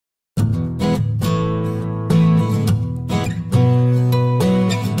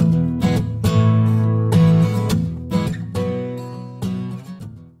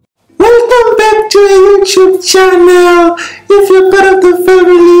a YouTube channel. If you're part of the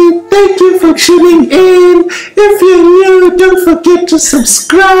family, thank you for tuning in. If you're new, don't forget to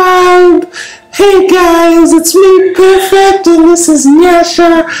subscribe. Hey guys, it's me, Perfect, and this is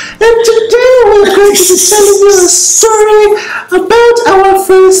Nyasha. And today we're going to be telling you a story about our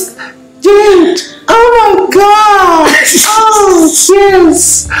first date. Oh my God! Oh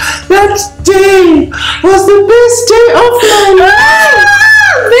yes! That day was the best day of my life!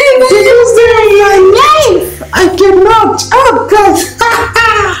 The best day of my life! I cannot! Oh God!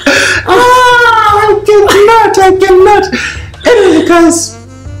 I cannot! Anyway guys,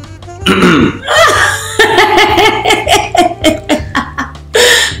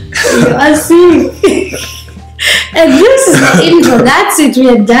 you are sick. And this is the intro. That's it. We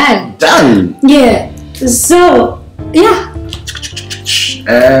are done. done! Yeah. So yeah.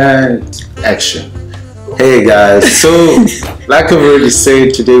 And action. Hey guys, so like I've already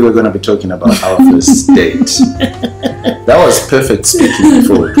said, today we're going to be talking about our first date. That was Perfect speaking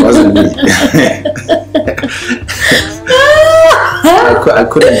before, wasn't me? I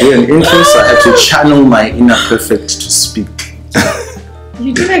couldn't do an intro, so I had to channel my inner Perfect to speak.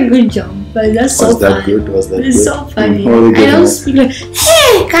 You did a good job, but that's so Was that funny. good? Was that It's good? so funny. Really good, I don't no? speak like,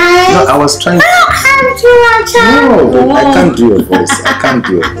 hey guys, No, I was trying to... welcome to our channel. No, but I can't do a voice. I can't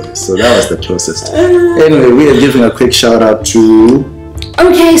do a voice. So that was the closest. Anyway, we are giving a quick shout out to...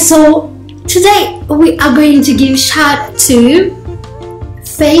 Okay, so today we are going to give shout out to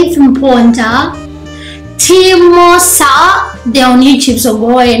Faith Mponta, Timosa. They're on YouTube, so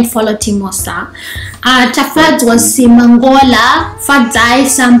go and follow Timosa. Tafad was Simangola, Fadzai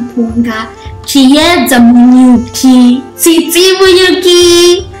Sampunga, Chiedza Munyuki, Titi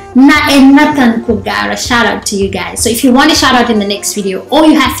Munyuki, and Nathan Kugara. Shout out to you guys. So if you want a shout out in the next video, all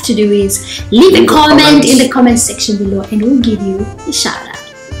you have to do is leave a comment in the comment section below and we'll give you a shout out.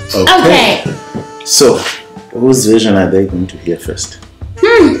 Okay. So, whose version are they going to hear first?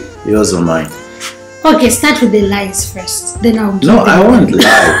 Yours or mine? Okay, start with the lies first. Then I'll give No, them. I won't lie.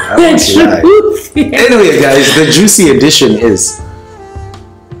 I won't lie. Anyway, guys, the juicy edition is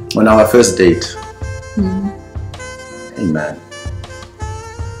on our first date. Hey, man.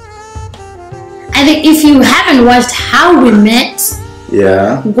 I think if you haven't watched How We Met,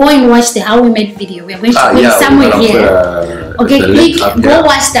 Yeah. go and watch the How We Met video. We're going to put it we're somewhere gonna here. put, Okay, the link click, up go here.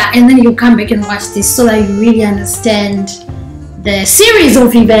 watch that, and then you come back and watch this so that you really understand the series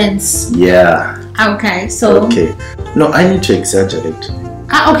of events. Yeah. Okay, so Okay. No, I need to exaggerate.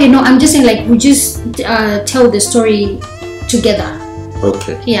 okay, no, I'm just saying like we just tell the story together.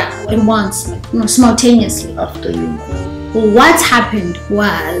 Okay. Yeah, at once, like, simultaneously. After you. What happened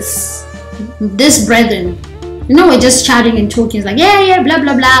was this brethren, we're just chatting and talking. It's like, yeah, blah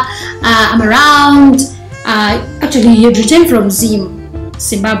blah blah. I'm around. Actually, he had returned from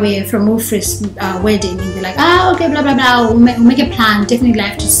Zimbabwe, from Wilfred's wedding, and they're like, okay, blah blah blah. We'll make a plan. Definitely, I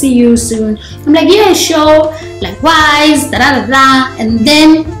have to see you soon. I'm like, yeah, sure. Likewise, da da da da. And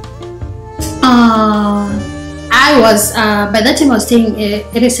then, I was by that time I was staying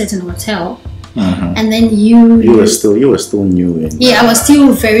at a certain hotel. And then you were still new in I was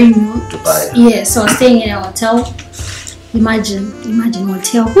still very new. Dubai. Yeah, so I was staying in a hotel. Imagine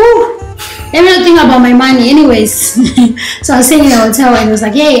hotel. Woo! Let me not think about my money. Anyways, so I was staying in a hotel and it was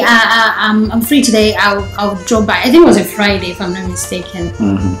like, hey, I'm free today. I'll drop by. I think it was a Friday, if I'm not mistaken.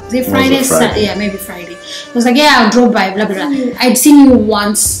 Was it Friday? Yeah, maybe Friday. It was like, yeah, I'll drop by. Blah blah blah. I'd seen you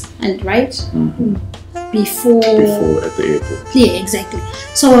once, and right. Before at the airport. Yeah, exactly.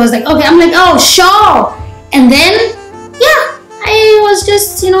 So I was like, okay, I'm like, oh, sure. And then, yeah, I was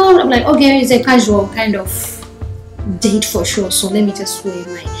just, I'm like, okay, it's a casual kind of date for sure. So let me just wear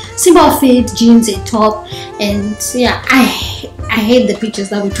my simple fit, jeans, a top. And yeah, I hate the pictures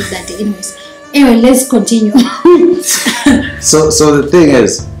that we took that day. Anyway, let's continue. So the thing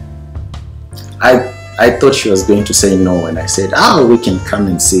is, I thought she was going to say no, and I said, we can come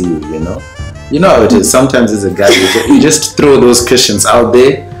and see you, You know how it is. Sometimes as a guy, you just throw those questions out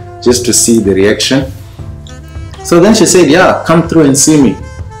there just to see the reaction. So then she said, yeah, come through and see me.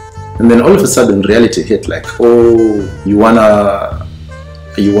 And then all of a sudden reality hit, like, oh, you wanna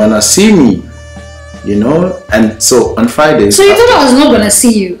see me, And so on Fridays. So you thought I was not gonna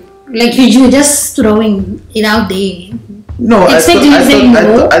see you? Like you were just throwing it out there? No, I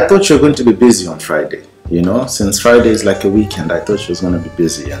I thought you were going to be busy on Friday. Since Friday is like a weekend, I thought she was going to be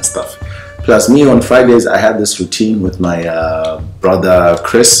busy and stuff. Plus, me on Fridays, I had this routine with my brother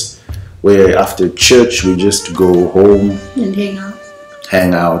Chris, where after church we just go home and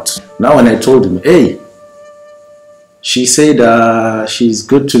hang out. Now, when I told him, hey, she said she's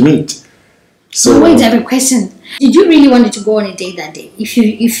good to meet, So wait, I have a question. Did you really wanted to go on a date that day? If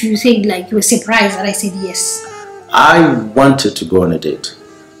you said like you were surprised that I said yes. I wanted to go on a date,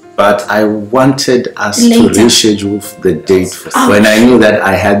 but I wanted us Later. to reschedule the date when I knew that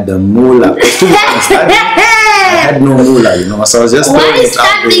I had the moolah. To be honest, I had no moolah, you know, so I was just What throwing is it out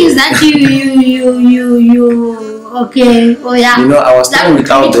that there. things that you okay? Oh yeah. You know, I was That throwing would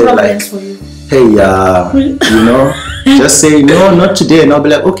it out create there problems like, for you. hey, you know, just say no, not today, and I'll be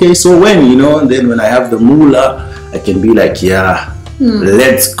like, okay, so when, you know, and then when I have the moolah, I can be like, yeah,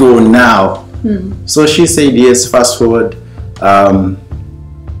 let's go now. So she said yes. Fast forward,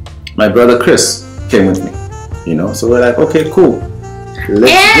 my brother Chris came with me, you know, so we're like, okay, cool,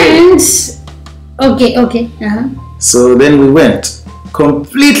 let's go. Okay. So then we went,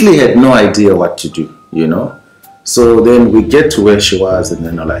 completely had no idea what to do, you know. So then we get to where she was, and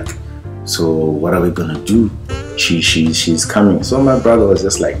then I'm like, so what are we gonna do? She's coming. So my brother was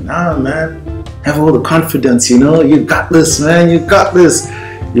just like, nah, man, have all the confidence, you know, you got this, man, you got this,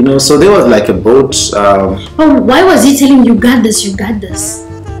 you know. So there was like a boat. Why was he telling you got this? You got this.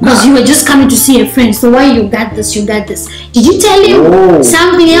 Because you were just coming to see a friend. So why you got this? You got this. Did you tell him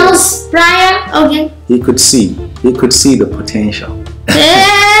something else prior? Okay. He could see the potential.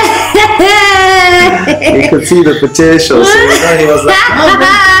 He could see the potential. So you know, he was like, oh,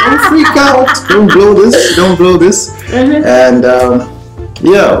 man, don't freak out, don't blow this. And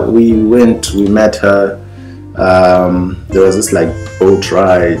yeah, we went, we met her. There was this like boat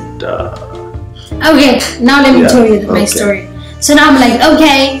ride. Okay, now let me tell you my story. So now I'm like,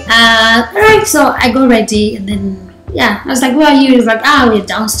 okay, alright, so I go ready, and then yeah, I was like, where are you? He's like, we're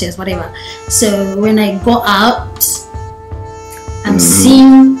downstairs, whatever. So when I go out, I'm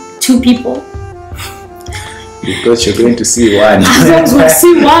seeing two people. Because you're going to see one. I was going to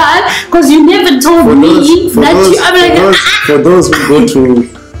see one, because you never told me that for those who go to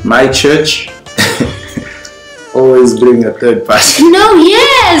my church, always bring a third party. No,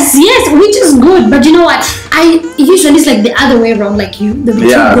 yes, which is good. But you know what? Usually it's like the other way around, like you, the two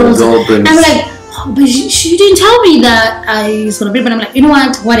girls. I'm like, but she didn't tell me that I was gonna be. But I'm like, you know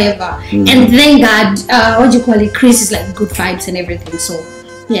what? Whatever. And thank God, what do you call it? Chris is like good vibes and everything. So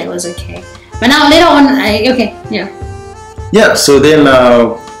yeah, it was okay. But now later on, yeah. So then,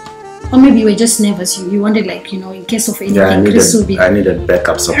 or maybe you were just nervous. You wanted, like, you know, in case of anything, I needed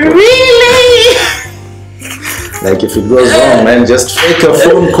backup support. Really? Like if it goes wrong, man, just fake a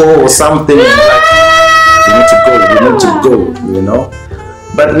phone call or something. Like, we need to go, you know.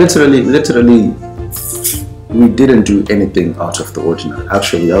 But literally, we didn't do anything out of the ordinary.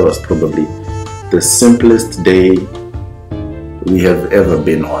 Actually, that was probably the simplest day we have ever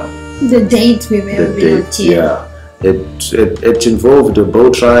been on. The date we've ever been on. Yeah. It involved a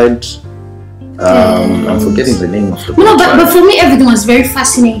boat ride. I'm forgetting the name of the boat ride. But for me everything was very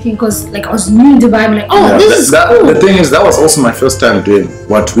fascinating, because like I was new in Dubai. I'm like, this is cool. The thing is, that was also my first time doing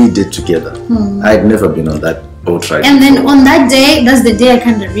what we did together. I had never been on that boat ride. And then on that day, that's the day I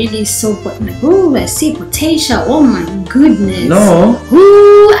kind of really saw, like, I see potential. Oh my goodness. No.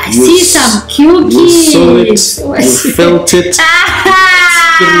 I see some cute kids. You felt it.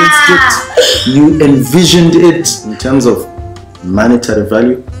 Experienced it. You envisioned it in terms of monetary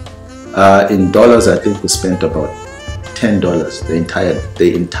value. In dollars, I think we spent about $10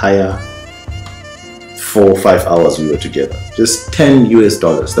 the entire 4 or 5 hours we were together. Just $10 US.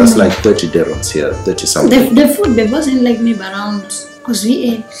 That's like 30 dirhams here, 30 something. The food, there wasn't like maybe around, because we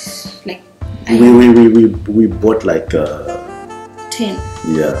ate like we bought like 10.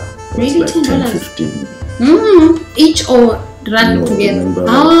 Yeah. Really, like $10? 15. Each or run together? Remember.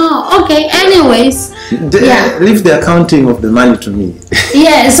 Oh, okay. Anyways, leave the accounting of the money to me.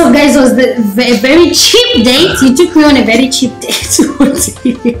 Yeah. So guys, it was a very cheap date. You took me on a very cheap date.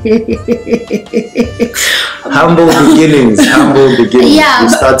 Humble beginnings. Yeah, we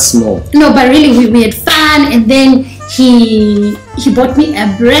start small. No, but really, we had fun, and then he bought me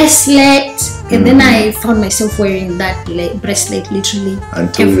a bracelet, and then I found myself wearing that bracelet literally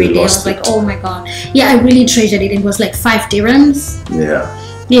every day. I was like, oh my god, yeah, I really treasured it. It was like 5 dirhams. Yeah,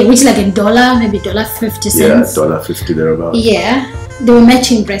 which is like $1, maybe $1.50. Yeah, $1.50 thereabouts. Yeah, they were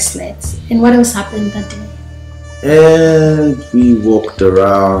matching bracelets. And what else happened that day? And we walked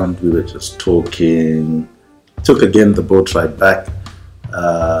around. We were just talking. Took again the boat ride back.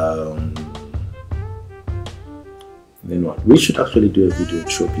 Then what? We should actually do a video and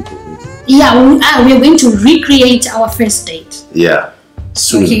show people. Yeah, we're going to recreate our first date. Yeah,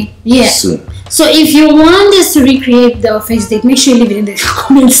 soon. Okay, yeah. Soon. So if you want us to recreate the first date, make sure you leave it in the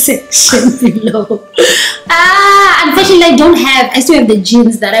comment section below. Unfortunately, I still have the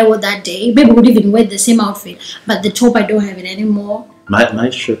jeans that I wore that day. Maybe we would even wear the same outfit, but the top I don't have it anymore. My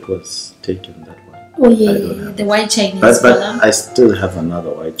shirt was taken that one. Oh yeah, I don't have the white Chinese But collar. I still have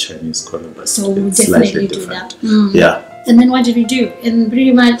another white Chinese collar, but So we'll it's definitely slightly do different. that. Yeah. And then what did we do? And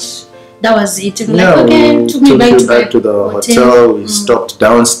pretty much that was it. We were Yeah, like, okay, we took me took back, you back to the hotel. We stopped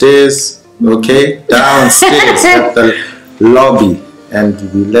downstairs. Okay, downstairs at the lobby, and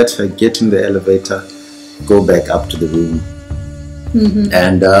we let her get in the elevator, go back up to the room.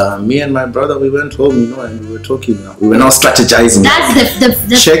 And me and my brother, we went home, you know, and we were talking. We were now strategizing. That's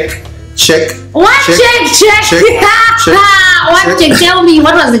the check. what check. What check? Tell me,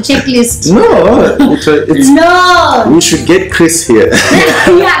 what was the checklist? No, No. we should get Chris here.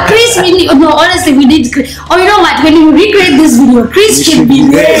 Yeah, Chris. Honestly, we need Chris. Oh, you know what? When you recreate this video, Chris should be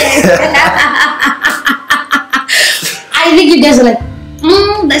there. I think you guys are like,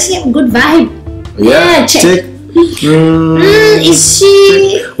 does she have a good vibe? Yeah, check. Is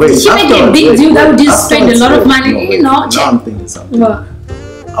she? Wait, did she make a big deal that we did spend a lot of money? No, check. Now I'm thinking something. What?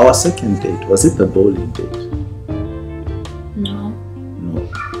 Our second date, was it the bowling date? No.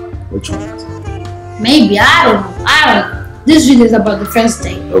 Which one was it? Maybe, I don't know. This video is about the first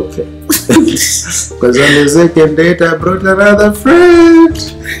date. Okay. Because on the second date, I brought another friend.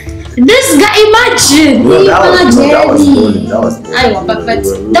 This guy, imagine. No, that was bowling. That was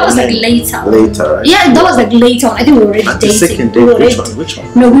That was like later. Later, right? Yeah, that was like later. I think we were already But dating. the second date, which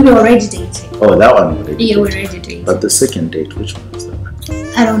one? No, we were already dating. Oh, that one already. Yeah, we were already dating. But the second date, which one was that one?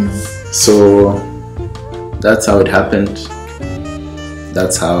 I don't know. So that's how it happened.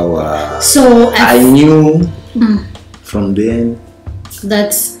 That's how So I knew from then.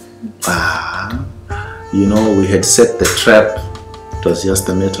 That's You know, we had set the trap. It was just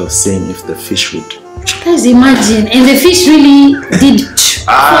a matter of seeing if the fish would. guys, imagine, and the fish really did.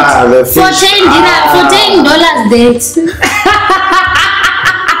 The fish. For $10 dates.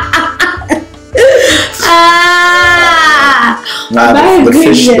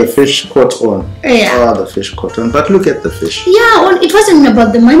 The fish caught on. Yeah. Oh, the fish caught on. But look at the fish. Yeah, well, it wasn't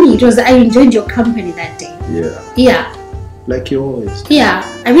about the money. It was I enjoyed your company that day. Yeah. Yeah. Like you always. Yeah,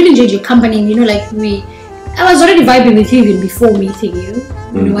 I really enjoyed your company. You know, like I was already vibing with you even before meeting you.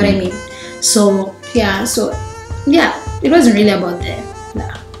 You know what I mean? So yeah, it wasn't really about the.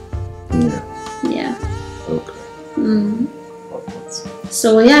 Yeah. Okay.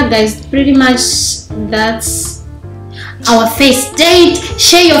 So yeah, guys, pretty much that's our first date.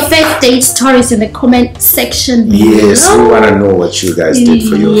 Share your first date stories in the comment section below. Yes, we want to know what you guys did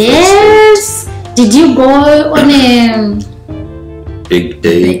for your first date. Did you go on a big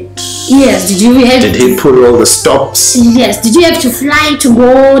date? Yes. Did he put all the stops? Yes. Did you have to fly to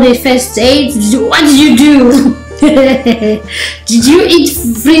go on a first date? What did you do? Did you eat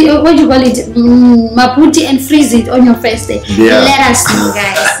what do you call it? Maputi and freeze it on your first date? Yeah. Let us know,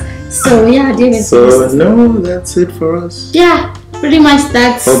 guys. So yeah, no, that's it for us. Yeah, pretty much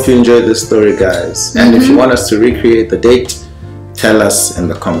that's. Hope you enjoyed this story, guys. And if you want us to recreate the date, tell us in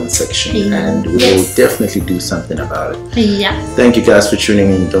the comment section, and we will definitely do something about it. Yeah. Thank you guys for tuning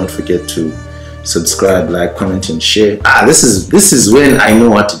in. Don't forget to subscribe, like, comment, and share. This is when I know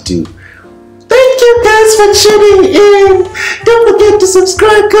what to do. Thank you guys for tuning in. Don't forget to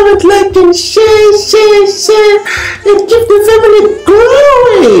subscribe, comment, like, and share, and keep the family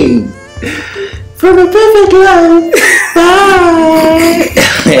growing for the perfect life.